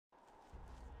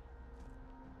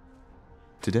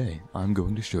Today, I'm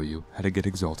going to show you how to get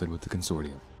exalted with the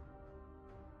Consortium.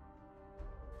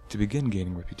 To begin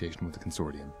gaining reputation with the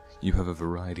Consortium, you have a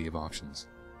variety of options.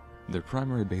 Their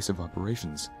primary base of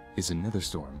operations is in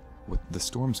Netherstorm, with the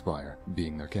Stormspire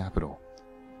being their capital.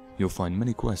 You'll find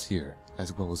many quests here,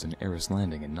 as well as in Eris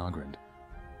Landing in Nogrand.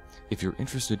 If you're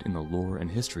interested in the lore and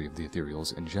history of the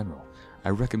Ethereals in general, I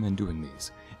recommend doing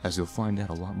these, as you'll find out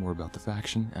a lot more about the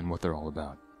faction and what they're all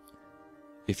about.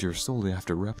 If you're solely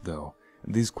after rep though,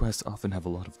 these quests often have a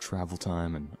lot of travel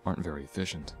time and aren't very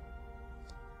efficient.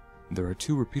 There are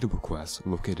 2 repeatable quests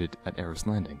located at Eris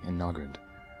Landing in Nogrand.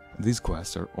 These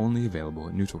quests are only available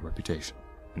at neutral reputation,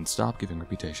 and stop giving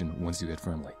reputation once you hit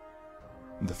friendly.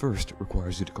 The first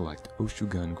requires you to collect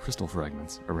Oshugun crystal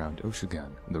fragments around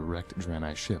Oshugun, the wrecked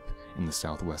Draenei ship in the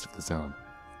southwest of the zone.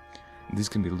 These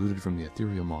can be looted from the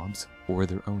ethereal mobs or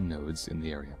their own nodes in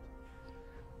the area.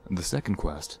 The second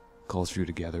quest calls for you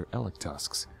to gather Elec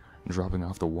tusks, dropping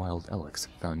off the wild Elecs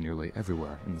found nearly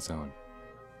everywhere in the zone.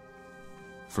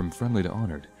 From friendly to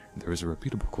honored, there is a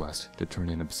repeatable quest to turn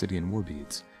in obsidian war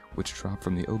beads, which drop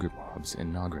from the ogre mobs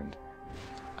in Nogrand.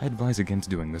 I advise against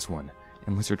doing this one,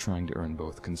 unless you're trying to earn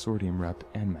both Consortium rep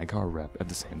and Maghar rep at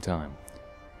the same time.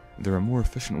 There are more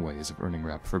efficient ways of earning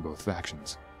rep for both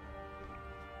factions.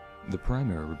 The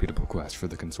primary repeatable quest for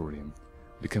the Consortium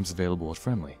becomes available at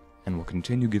friendly, and will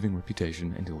continue giving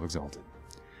reputation until exalted.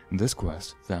 This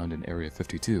quest, found in Area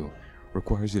 52,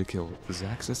 requires you to kill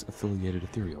Zaxxas-affiliated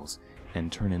Ethereals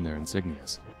and turn in their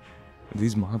insignias.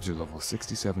 These mobs are level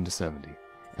 67 to 70,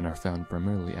 and are found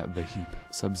primarily at the Heap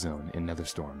subzone in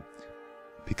Netherstorm.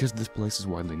 Because this place is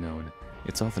widely known,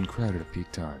 it's often crowded at peak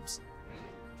times.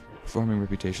 Farming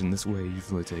reputation this way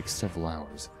usually takes several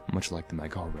hours, much like the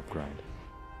Maghar rep grind.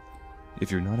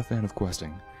 If you're not a fan of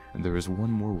questing, there is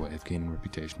one more way of gaining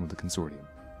reputation with the Consortium.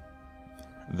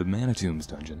 The Manitombs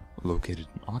dungeon, located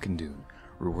in Auchindoun,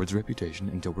 rewards reputation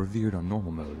until revered on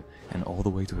normal mode and all the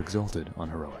way to exalted on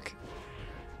heroic.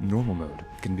 Normal mode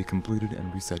can be completed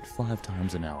and reset 5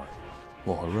 times an hour,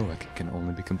 while heroic can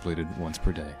only be completed once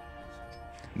per day.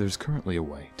 There's currently a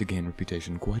way to gain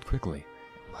reputation quite quickly,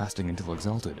 lasting until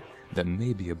exalted, that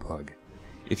may be a bug.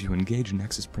 If you engage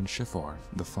Nexus Prince Shifar,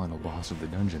 the final boss of the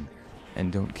dungeon,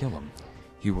 and don't kill him,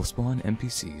 he will spawn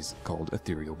NPCs called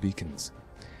ethereal beacons.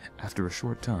 After a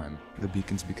short time, the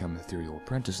beacons become ethereal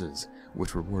apprentices,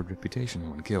 which reward reputation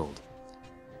when killed.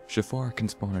 Shifar can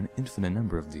spawn an infinite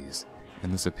number of these,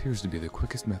 and this appears to be the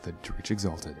quickest method to reach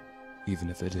exalted,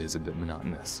 even if it is a bit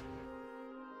monotonous.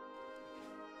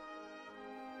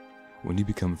 When you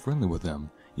become friendly with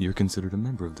them, you're considered a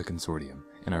member of the Consortium,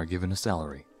 and are given a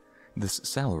salary. This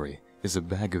salary is a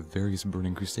bag of various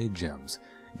Burning Crusade gems,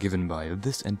 given by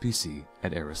this NPC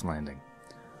at Eris Landing.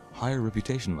 Higher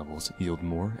reputation levels yield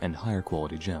more and higher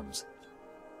quality gems.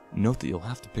 Note that you'll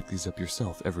have to pick these up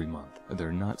yourself every month.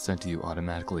 They're not sent to you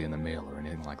automatically in the mail or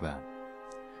anything like that.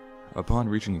 Upon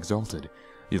reaching Exalted,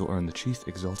 you'll earn the Chief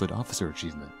Exalted Officer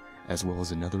achievement, as well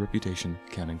as another reputation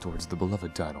counting towards the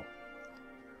Beloved title.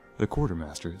 The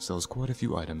Quartermaster sells quite a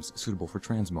few items suitable for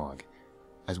transmog,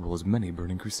 as well as many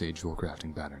Burning Crusade jewel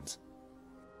crafting patterns.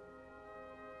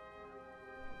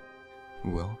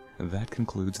 Well, that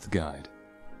concludes the guide.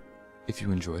 If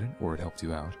you enjoyed it or it helped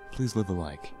you out, please leave a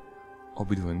like. I'll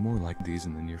be doing more like these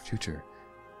in the near future,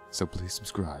 so please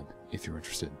subscribe if you're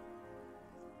interested.